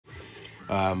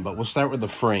but we'll start with the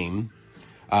frame.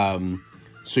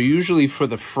 So usually for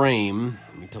the frame,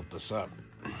 let me tilt this up.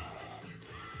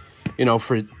 You know,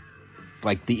 for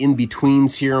like the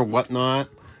in-betweens here and whatnot,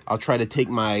 I'll try to take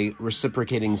my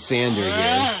reciprocating sander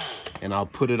here and I'll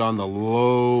put it on the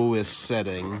lowest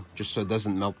setting just so it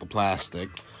doesn't melt the plastic.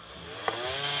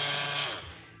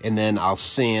 And then I'll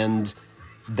sand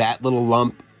that little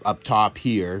lump up top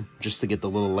here just to get the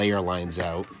little layer lines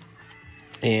out.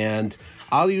 And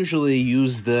I'll usually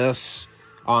use this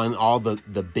on all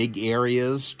the big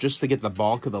areas just to get the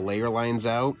bulk of the layer lines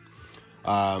out.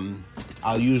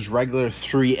 I'll use regular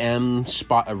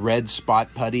 3M red spot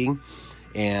putty,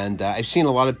 and I've seen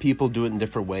a lot of people do it in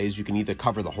different ways. You can either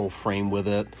cover the whole frame with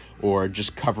it or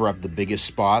just cover up the biggest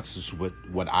spots. This is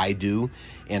what I do.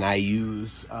 And I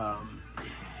use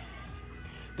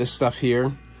this stuff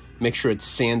here. Make sure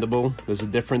it's sandable. There's a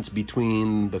difference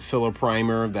between the filler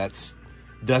primer that's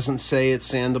doesn't say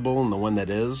it's sandable and the one that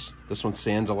is. This one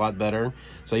sands a lot better.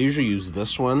 So I usually use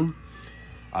this one.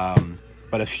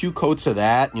 But a few coats of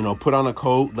that, you know, put on a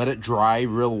coat, let it dry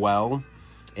real well.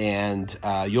 And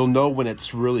you'll know when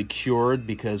it's really cured,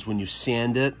 because when you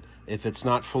sand it, if it's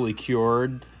not fully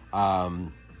cured,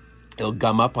 it'll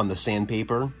gum up on the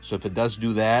sandpaper. So if it does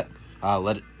do that,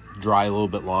 let it dry a little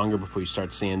bit longer before you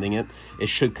start sanding it. It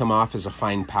should come off as a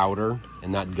fine powder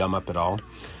and not gum up at all.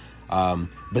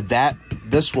 But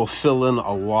this will fill in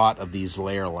a lot of these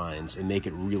layer lines and make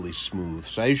it really smooth.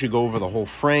 So I usually go over the whole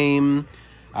frame.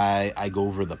 I go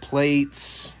over the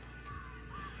plates.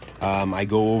 I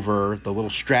go over the little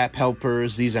strap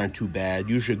helpers. These aren't too bad.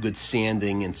 Usually good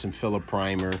sanding and some filler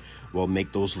primer will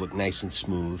make those look nice and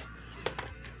smooth.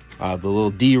 The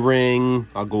little D-ring,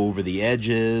 I'll go over the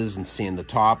edges and sand the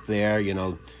top there. You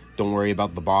know, don't worry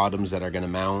about the bottoms that are going to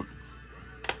mount.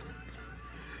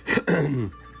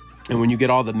 And when you get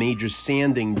all the major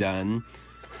sanding done,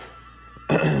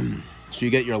 so you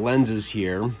get your lenses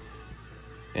here,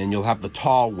 and you'll have the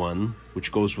tall one,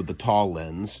 which goes with the tall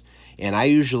lens. And I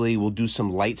usually will do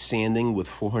some light sanding with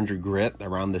 400 grit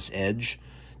around this edge,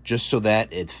 just so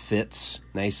that it fits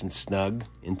nice and snug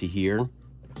into here.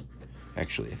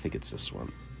 Actually, I think it's this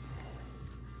one.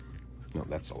 No,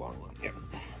 that's the long one. Yep.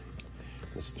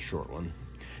 This is the short one.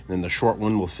 And then the short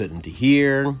one will fit into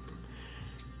here.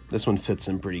 This one fits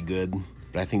in pretty good,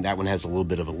 but I think that one has a little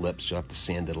bit of a lip, so you'll have to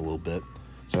sand it a little bit.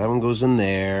 So that one goes in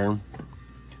there.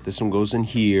 This one goes in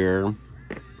here.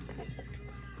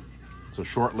 So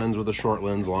short lens with a short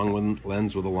lens, long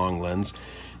lens with a long lens.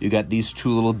 You got these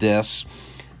two little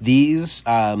discs. These,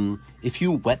 if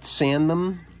you wet sand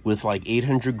them with like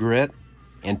 800 grit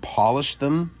and polish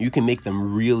them, you can make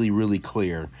them really, really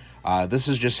clear. This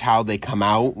is just how they come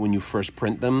out when you first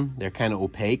print them. They're kind of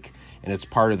opaque, and it's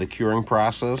part of the curing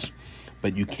process.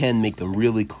 But you can make them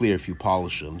really clear if you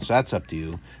polish them. So that's up to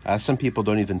you. Some people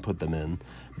don't even put them in.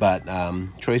 But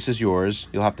choice is yours.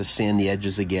 You'll have to sand the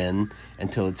edges again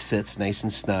until it fits nice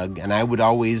and snug. And I would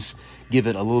always give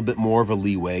it a little bit more of a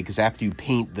leeway, because after you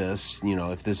paint this, you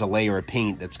know, if there's a layer of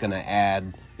paint that's going to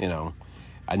add, you know,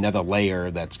 another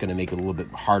layer that's going to make it a little bit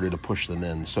harder to push them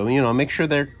in. So, you know, make sure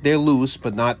they're loose,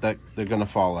 but not that they're going to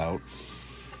fall out.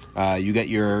 You get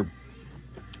your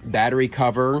battery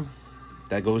cover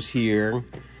that goes here,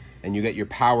 and you get your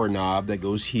power knob that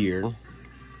goes here.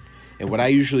 And what I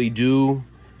usually do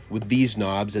with these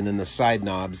knobs and then the side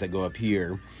knobs that go up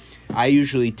here, I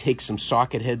usually take some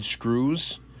socket head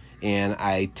screws and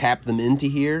I tap them into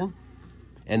here,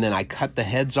 and then I cut the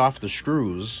heads off the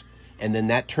screws, and then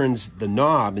that turns the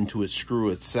knob into a screw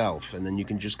itself, and then you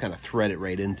can just kind of thread it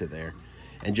right into there.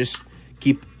 And just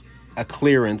keep a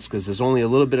clearance, because there's only a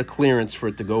little bit of clearance for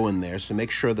it to go in there, so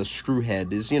make sure the screw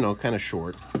head is, you know, kind of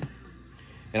short.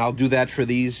 And I'll do that for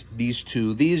these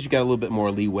two. These, you got a little bit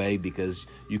more leeway because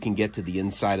you can get to the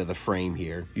inside of the frame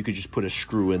here. You could just put a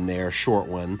screw in there, a short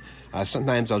one.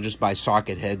 Sometimes I'll just buy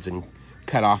socket heads and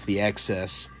cut off the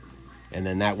excess, and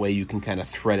then that way you can kind of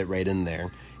thread it right in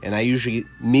there. And I use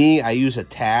a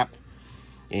tap,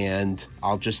 and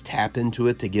I'll just tap into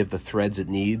it to give the threads it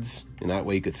needs. And that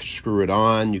way you could screw it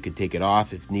on, you could take it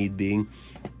off if need be.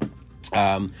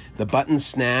 The button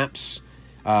snaps,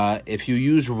 if you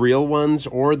use real ones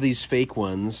or these fake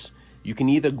ones, you can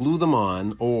either glue them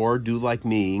on or do like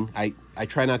me. I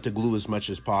try not to glue as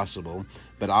much as possible,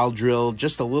 but I'll drill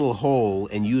just a little hole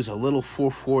and use a little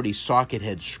 440 socket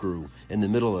head screw in the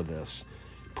middle of this.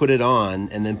 Put it on,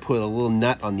 and then put a little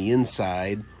nut on the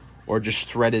inside, or just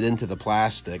thread it into the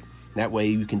plastic. That way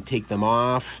you can take them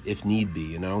off if need be,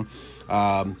 you know.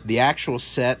 The actual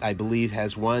set, I believe,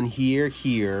 has one here,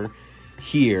 here,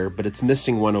 here, but it's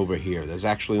missing one over here. There's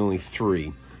actually only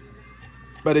 3.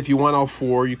 But if you want all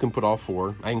 4, you can put all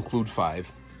 4. I include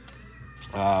 5.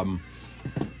 The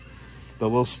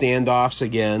little standoffs,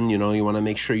 again, you know, you want to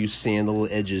make sure you sand the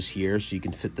little edges here so you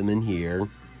can fit them in here.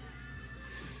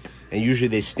 And usually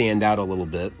they stand out a little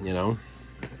bit, you know.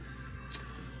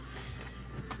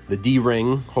 The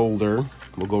D-ring holder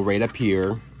will go right up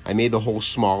here. I made the hole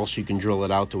small so you can drill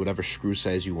it out to whatever screw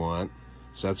size you want.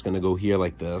 So that's going to go here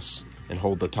like this and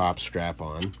hold the top strap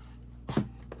on.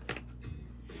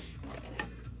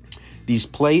 These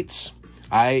plates,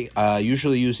 I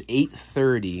usually use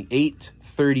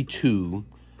 832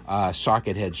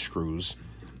 socket head screws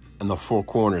on the four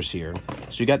corners here.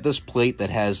 So you got this plate that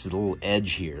has the little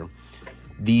edge here.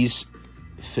 These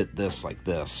fit this like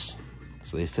this.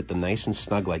 So they fit them nice and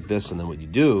snug like this, and then what you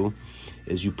do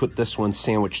is you put this one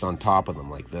sandwiched on top of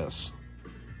them like this.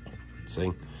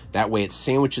 See? That way it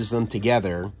sandwiches them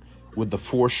together with the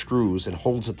four screws and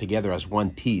holds it together as one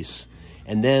piece.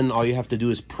 And then all you have to do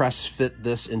is press fit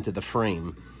this into the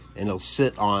frame, and it'll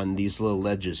sit on these little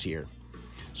ledges here.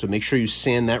 So make sure you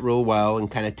sand that real well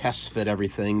and kind of test fit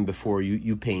everything before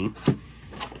you paint.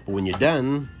 But when you're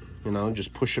done, you know,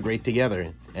 just push it right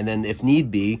together. And then if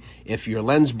need be, if your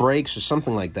lens breaks or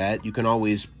something like that, you can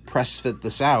always press fit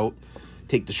this out,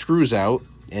 take the screws out,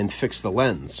 and fix the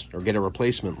lens or get a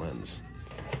replacement lens.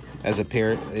 As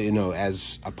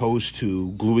opposed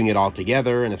to gluing it all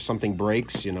together, and if something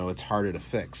breaks, you know, it's harder to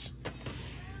fix.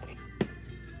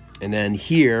 And then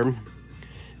here,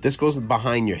 this goes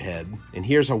behind your head, and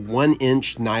here's a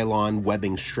 1-inch nylon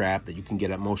webbing strap that you can get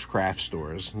at most craft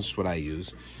stores. This is what I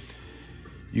use.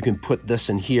 You can put this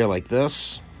in here like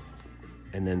this,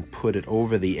 and then put it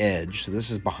over the edge. So this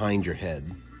is behind your head,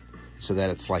 so that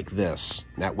it's like this.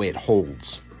 That way it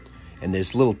holds. And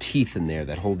there's little teeth in there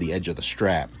that hold the edge of the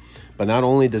strap. But not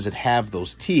only does it have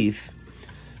those teeth,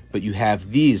 but you have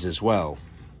these as well.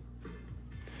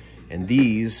 And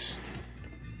these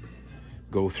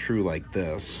go through like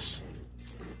this.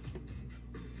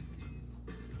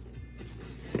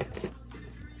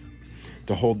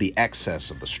 To hold the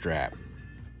excess of the strap.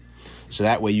 So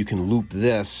that way you can loop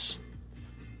this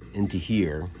into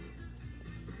here.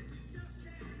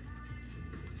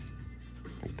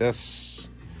 Like this.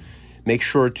 Make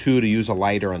sure, too, to use a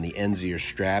lighter on the ends of your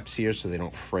straps here so they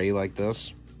don't fray like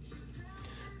this.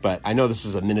 But I know this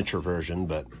is a miniature version,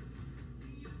 but...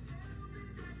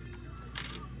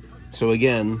 So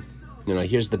again, you know,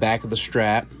 here's the back of the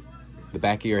strap, the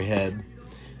back of your head.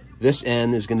 This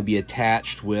end is going to be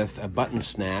attached with a button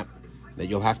snap that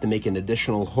you'll have to make an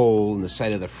additional hole in the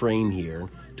side of the frame here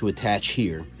to attach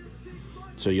here.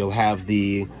 So you'll have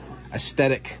the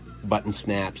aesthetic button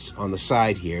snaps on the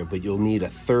side here, but you'll need a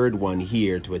third one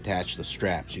here to attach the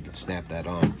straps. You can snap that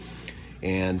on.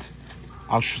 And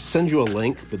I'll send you a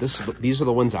link, but these are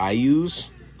the ones I use.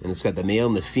 And it's got the male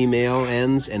and the female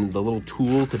ends and the little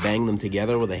tool to bang them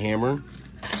together with a hammer.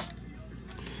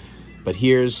 But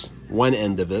here's one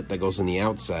end of it that goes on the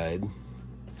outside.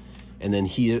 And then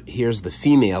here's the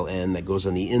female end that goes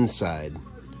on the inside.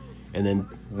 And then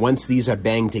once these are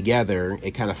banged together,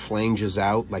 it kind of flanges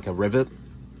out like a rivet.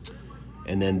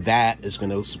 And then that is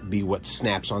going to be what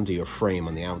snaps onto your frame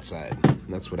on the outside. And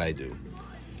that's what I do.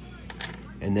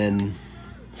 And then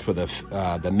for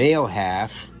the male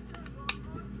half,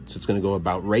 so it's going to go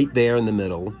about right there in the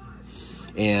middle.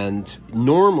 And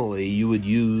normally you would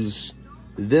use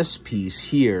this piece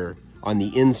here on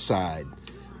the inside.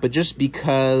 But just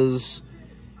because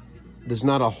there's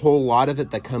not a whole lot of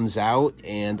it that comes out,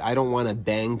 and I don't want to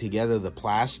bang together the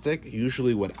plastic,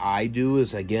 usually what I do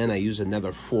is, again, I use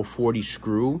another 440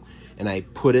 screw, and I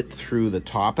put it through the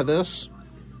top of this.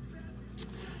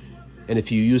 And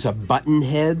if you use a button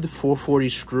head 440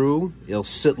 screw, it'll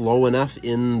sit low enough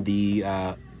in the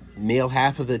male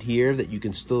half of it here that you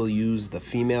can still use the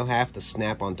female half to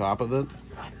snap on top of it.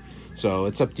 So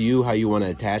it's up to you how you want to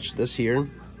attach this here.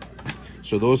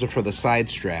 So those are for the side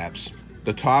straps.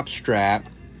 The top strap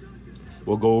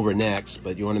will go over next,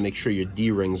 but you want to make sure your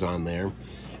D-ring's on there.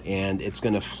 And it's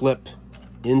going to flip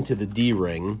into the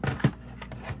D-ring.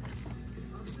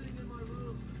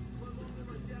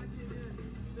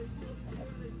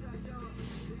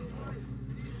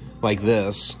 Like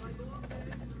this,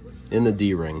 in the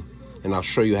D-ring. And I'll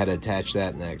show you how to attach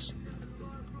that next.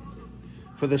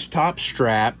 For this top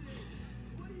strap,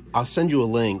 I'll send you a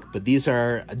link, but these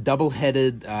are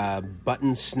double-headed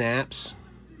button snaps.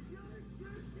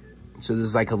 So this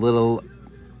is like a little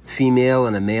female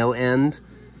and a male end,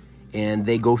 and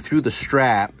they go through the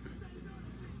strap,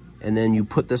 and then you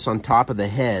put this on top of the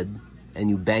head, and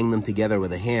you bang them together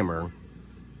with a hammer,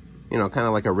 you know, kind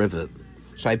of like a rivet.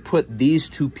 So I put these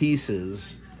two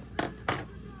pieces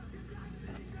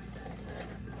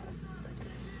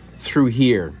through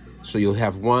here. So you'll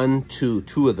have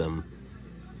two of them.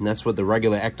 And that's what the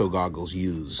regular Ecto goggles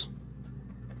use.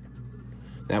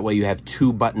 That way you have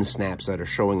 2 button snaps that are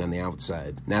showing on the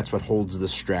outside. And that's what holds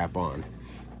this strap on.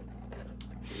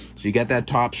 So you got that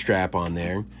top strap on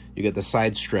there. You got the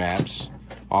side straps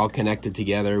all connected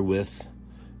together with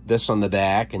this on the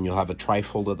back, and you'll have a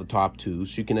trifold at the top too,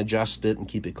 so you can adjust it and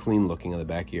keep it clean looking on the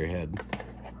back of your head.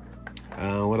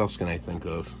 What else can I think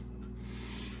of?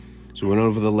 So we went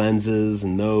over the lenses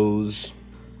and those.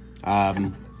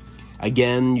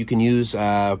 Again, you can use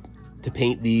to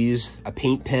paint these a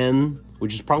paint pen,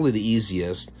 which is probably the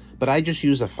easiest, but I just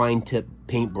use a fine tip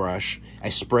paintbrush. I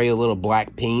spray a little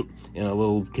black paint in a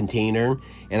little container,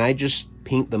 and I just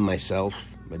paint them myself.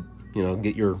 You know,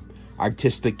 get your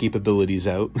artistic capabilities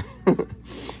out.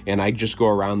 And I just go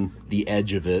around the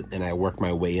edge of it and I work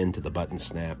my way into the button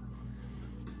snap.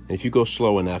 And if you go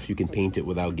slow enough, you can paint it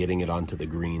without getting it onto the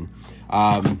green.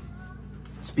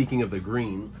 Speaking of the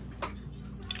green,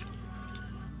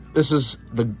 this is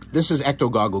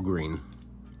Ecto Goggle Green.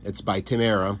 It's by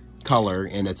Tamara color,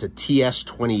 and it's a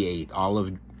TS28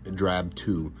 olive drab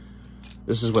 2.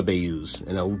 This is what they use,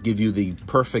 and it'll give you the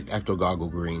perfect Ecto Goggle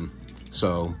Green.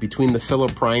 So between the filler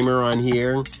primer on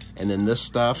here and then this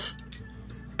stuff,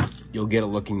 you'll get it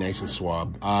looking nice and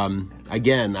suave.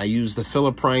 Again, I use the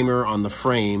filler primer on the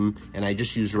frame, and I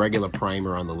just use regular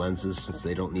primer on the lenses since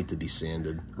they don't need to be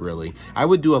sanded, really. I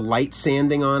would do a light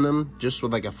sanding on them, just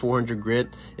with like a 400 grit.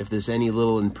 If there's any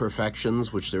little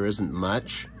imperfections, which there isn't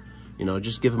much, you know,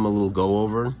 just give them a little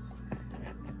go-over.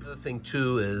 Another thing,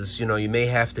 too, is, you know, you may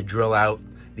have to drill out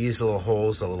these little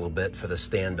holes a little bit for the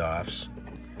standoffs.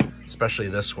 Especially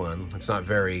this one. It's not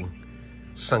very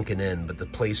sunken in, but the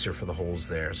placer for the holes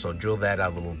there. So drill that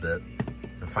out a little bit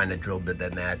and find a drill bit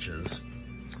that matches.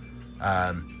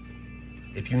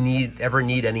 If you ever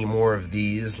need any more of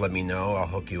these, let me know. I'll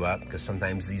hook you up, because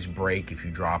sometimes these break if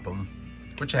you drop them,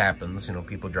 which happens. You know,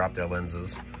 people drop their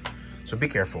lenses, so be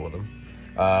careful with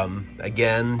them.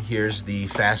 Again, here's the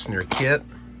fastener kit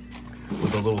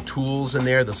with the little tools in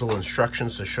there. There's little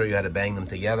instructions to show you how to bang them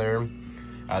together.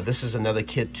 This is another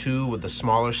kit too, with the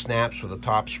smaller snaps for the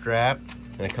top strap,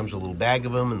 and it comes with a little bag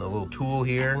of them and a little tool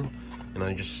here, and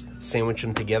I just sandwich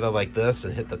them together like this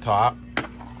and hit the top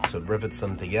so it rivets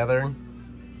them together.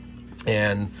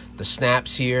 And the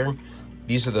snaps here,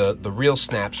 these are the real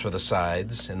snaps for the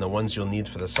sides and the ones you'll need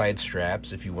for the side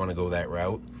straps if you want to go that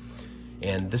route.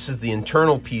 And this is the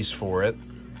internal piece for it,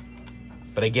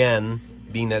 but again,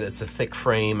 being that it's a thick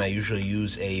frame, I usually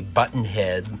use a button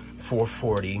head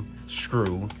 440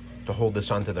 screw to hold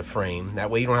this onto the frame.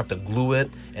 That way you don't have to glue it,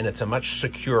 and it's a much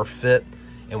secure fit.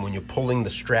 And when you're pulling the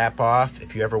strap off,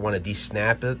 if you ever want to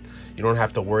de-snap it, you don't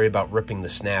have to worry about ripping the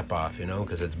snap off, you know,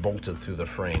 because it's bolted through the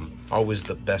frame. Always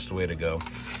the best way to go.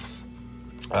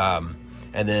 And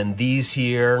then these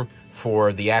here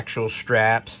for the actual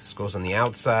straps. This goes on the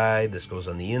outside, this goes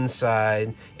on the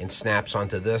inside, and snaps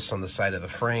onto this on the side of the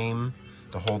frame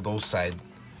to hold those side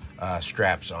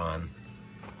straps on.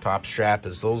 Top strap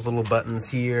is those little buttons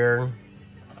here.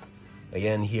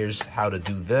 Again, here's how to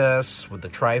do this with the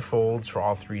trifolds for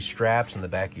all 3 straps in the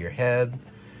back of your head.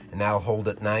 And that'll hold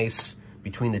it nice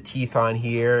between the teeth on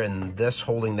here and this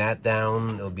holding that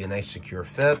down. It'll be a nice secure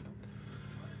fit.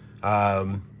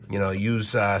 You know,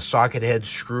 use socket head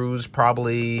screws,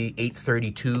 probably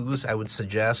 832s, I would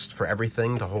suggest, for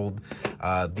everything to hold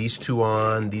these two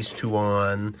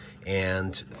on,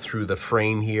 and through the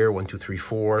frame here, 1, 2, 3,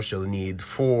 4. So you'll need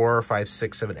 4, 5,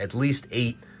 6, 7, at least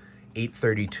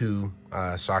 832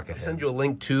 socket heads. I'll send you a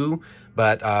link too,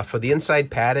 but for the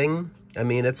inside padding, I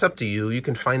mean, it's up to you. You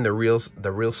can find the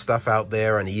real stuff out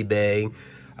there on eBay,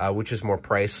 which is more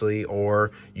pricey,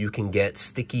 or you can get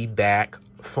sticky back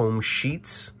foam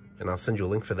sheets, and I'll send you a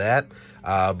link for that.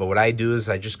 But what I do is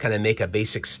I just kind of make a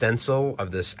basic stencil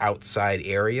of this outside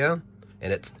area,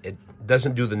 and it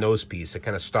doesn't do the nose piece. It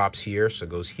kind of stops here, so it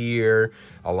goes here,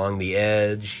 along the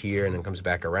edge here, and then comes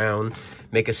back around.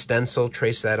 Make a stencil,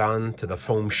 trace that on to the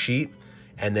foam sheet,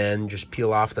 and then just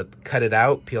cut it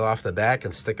out, peel off the back,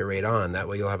 and stick it right on. That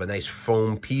way you'll have a nice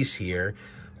foam piece here.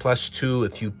 Plus 2,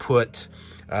 if you put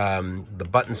the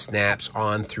button snaps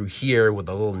on through here with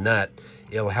a little nut,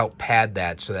 it'll help pad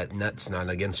that so that nut's not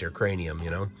against your cranium, you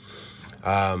know.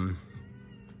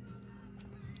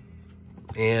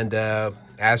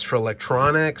 As for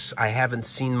electronics, I haven't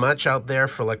seen much out there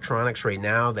for electronics right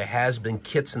now. There has been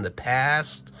kits in the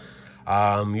past.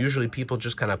 Usually people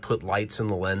just kind of put lights in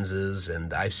the lenses,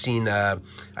 and I've seen a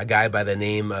guy by the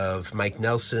name of Mike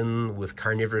Nelson with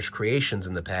Carnivorous Creations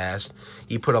in the past.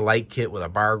 He put a light kit with a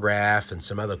bar graph and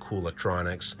some other cool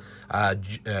electronics.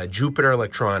 Jupiter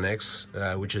Electronics,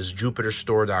 which is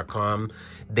jupiterstore.com.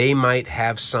 They might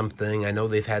have something. I know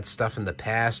they've had stuff in the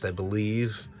past, I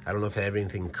believe. I don't know if they have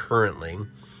anything currently.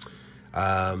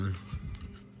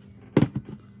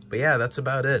 But yeah, that's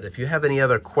about it. If you have any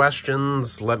other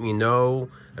questions, let me know.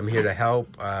 I'm here to help.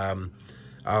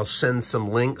 I'll send some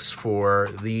links for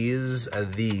these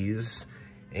and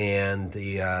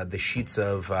the sheets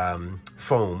of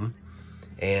foam.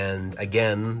 And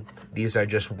again, these are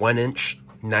just 1-inch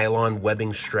nylon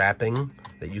webbing strapping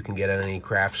that you can get at any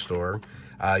craft store.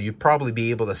 You'd probably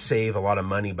be able to save a lot of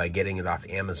money by getting it off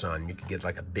Amazon. You could get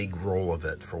like a big roll of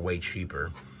it for way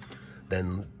cheaper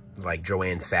than like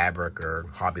Joann Fabric or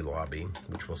Hobby Lobby,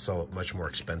 which will sell it much more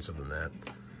expensive than that.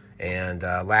 And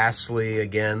lastly,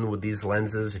 again, with these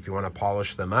lenses, if you want to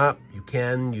polish them up, you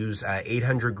can use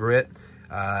 800 grit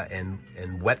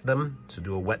and wet them to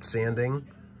do a wet sanding.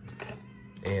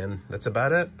 And that's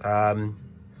about it.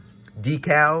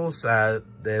 Decals,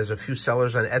 there's a few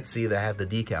sellers on Etsy that have the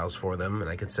decals for them, and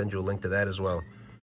I can send you a link to that as well.